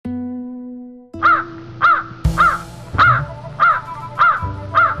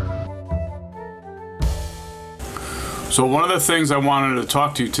So one of the things I wanted to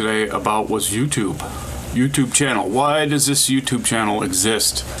talk to you today about was YouTube channel. Why does this YouTube channel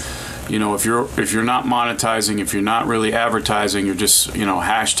exist? You know, if you're not monetizing, if you're not really advertising, you're just, you know,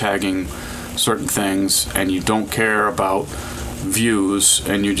 hashtagging certain things, and you don't care about views,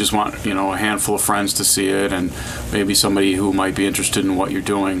 and you just want, you know, a handful of friends to see it, and maybe somebody who might be interested in what you're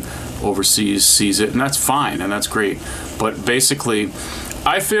doing overseas sees it, and that's fine, and that's great. But basically,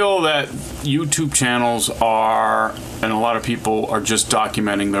 I feel that YouTube channels are, and a lot of people are just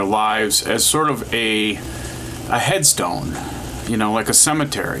documenting their lives as sort of a headstone, you know, like a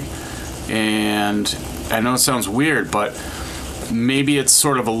cemetery. And I know it sounds weird, but maybe it's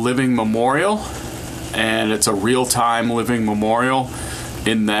sort of a living memorial, and it's a real-time living memorial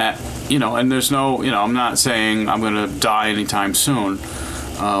in that, you know, and there's no, you know, I'm not saying I'm going to die anytime soon,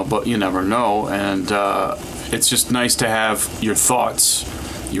 but you never know, and it's just nice to have your thoughts,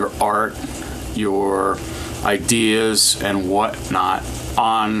 your art, your ideas and whatnot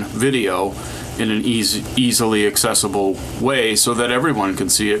on video in an easily accessible way so that everyone can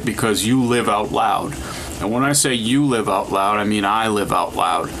see it, because you live out loud. And when I say you live out loud, I mean I live out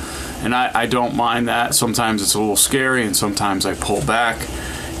loud. And I don't mind that. Sometimes it's a little scary, and sometimes I pull back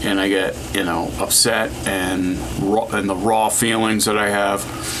and I get, you know, upset and the raw feelings that I have.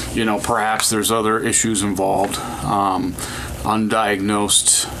 You know, perhaps there's other issues involved,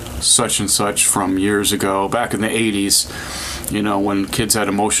 undiagnosed such and such from years ago, back in the 80s, you know, when kids had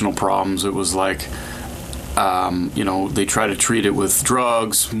emotional problems. It was like, you know, they try to treat it with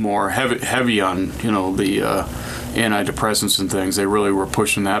drugs, more heavy on, you know, the antidepressants and things. They really were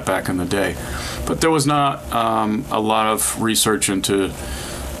pushing that back in the day. But there was not a lot of research into,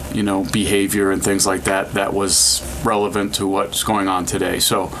 you know, behavior and things like that that was relevant to what's going on today.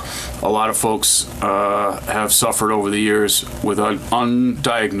 So a lot of folks have suffered over the years with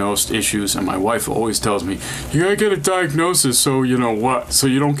undiagnosed issues, and my wife always tells me, you gotta get a diagnosis so you know what, so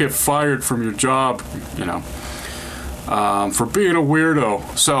you don't get fired from your job, you know, for being a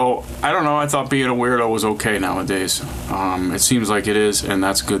weirdo. So I don't know, I thought being a weirdo was okay nowadays. It seems like it is, and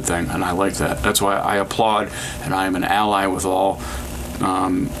that's a good thing, and I like that. That's why I applaud, and I am an ally with all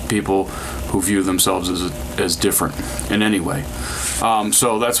people who view themselves as different in any way.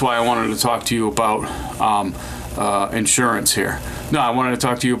 So that's why I wanted to talk to you about insurance here. No, I wanted to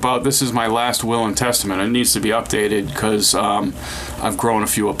talk to you about, this is my last will and testament. It needs to be updated because I've grown a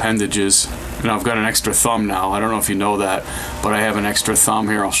few appendages. You know, I've got an extra thumb now. I don't know if you know that, but I have an extra thumb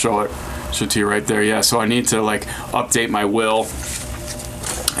here. I'll show it to you right there. Yeah, so I need to like update my will,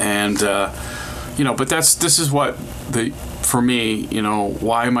 and you know, but this is what for me, you know,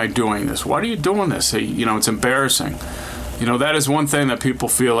 why am I doing this? Why are you doing this? Hey, you know, it's embarrassing. You know, that is one thing that people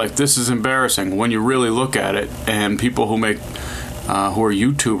feel like this is embarrassing when you really look at it. And people who make, who are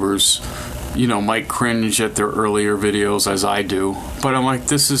YouTubers, you know, might cringe at their earlier videos, as I do. But I'm like,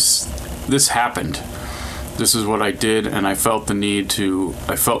 this happened. This is what I did, and I felt the need to,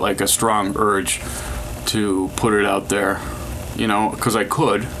 I felt like a strong urge to put it out there, you know, because I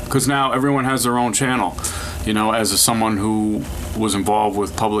could. Because now everyone has their own channel. You know, as someone who was involved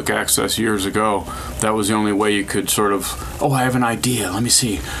with public access years ago, that was the only way you could sort of, oh, I have an idea, let me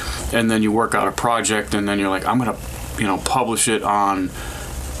see. And then you work out a project, and then you're like, I'm going to, you know, publish it on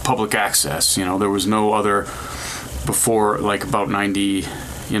public access. You know, there was no other before, like about 90,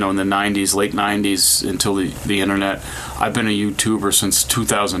 you know, in the 90s, late 90s, until the internet. I've been a YouTuber since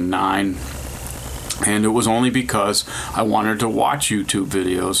 2009. And it was only because I wanted to watch YouTube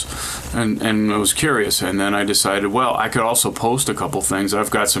videos, and I was curious. And then I decided, well, I could also post a couple things. I've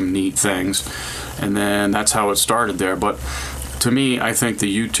got some neat things. And then that's how it started there. But to me, I think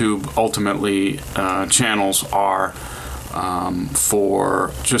the YouTube ultimately channels are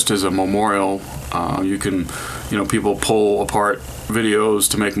for just as a memorial. You can, you know, people pull apart videos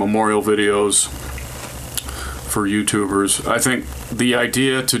to make memorial videos for YouTubers. I think the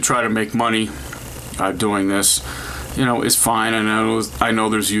idea to try to make money doing this, you know, is fine. I know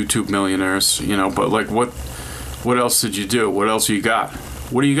there's YouTube millionaires, you know, but like what else did you do? What else you got?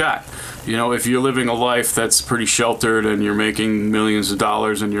 What do you got? You know, if you're living a life that's pretty sheltered and you're making millions of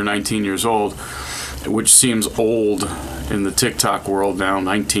dollars and you're 19 years old, which seems old in the TikTok world now,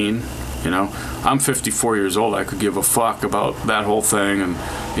 19, you know, I'm 54 years old. I could give a fuck about that whole thing. And,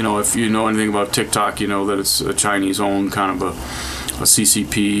 you know, if you know anything about TikTok, you know that it's a Chinese-owned kind of a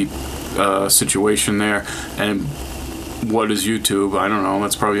CCP situation there. And what is YouTube? I don't know.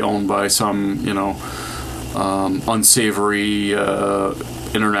 That's probably owned by some, you know, unsavory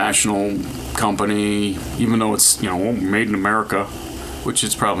international company, even though it's, you know, made in America, which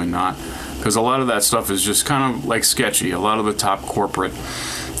it's probably not, because a lot of that stuff is just kind of like sketchy. A lot of the top corporate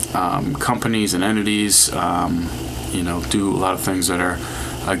companies and entities, do a lot of things that are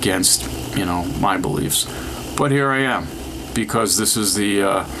against, my beliefs. But here I am, because this is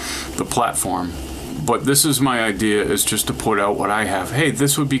the platform. But this is my idea, is just to put out what I have. Hey,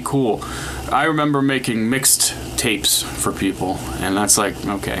 this would be cool. I remember making mixed tapes for people, and that's like,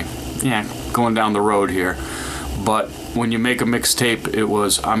 okay, yeah, going down the road here. But when you make a mixtape, it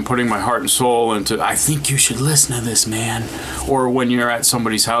was, I'm putting my heart and soul into, I think you should listen to this, man. Or when you're at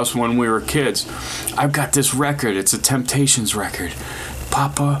somebody's house when we were kids, I've got this record, it's a Temptations record.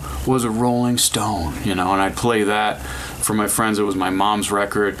 Papa was a Rolling Stone, and I'd play that for my friends. It was my mom's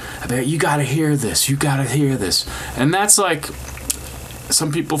record. I bet, you gotta hear this, you gotta hear this. And that's like,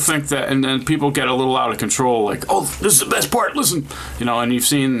 some people think that, and then people get a little out of control, like, oh, this is the best part, listen, and you've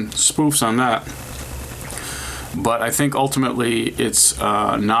seen spoofs on that. But I think ultimately it's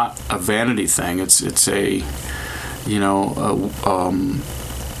not a vanity thing. It's a, you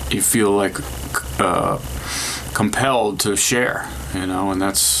feel like compelled to share, and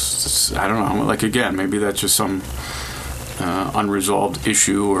that's, I don't know, like, again, maybe that's just some unresolved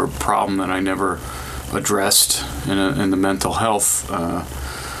issue or problem that I never addressed in the mental health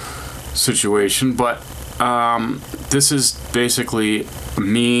situation. But this is basically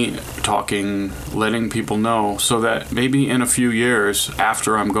me talking, letting people know, so that maybe in a few years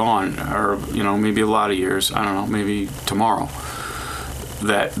after I'm gone, or maybe a lot of years, I don't know, maybe tomorrow,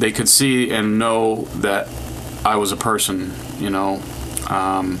 that they could see and know that I was a person.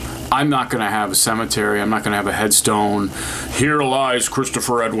 I'm not going to have a cemetery. I'm not going to have a headstone. Here lies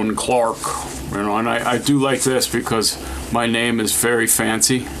Christopher Edwin Clark. And I do like this because my name is very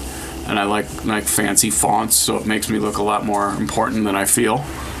fancy, and I like fancy fonts, so it makes me look a lot more important than I feel.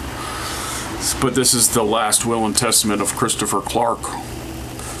 But this is the last will and testament of Christopher Clark.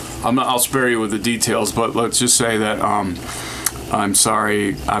 I'll spare you with the details, but let's just say that I'm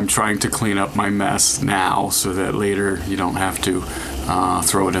sorry. I'm trying to clean up my mess now so that later you don't have to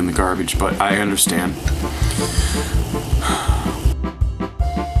throw it in the garbage, but I understand.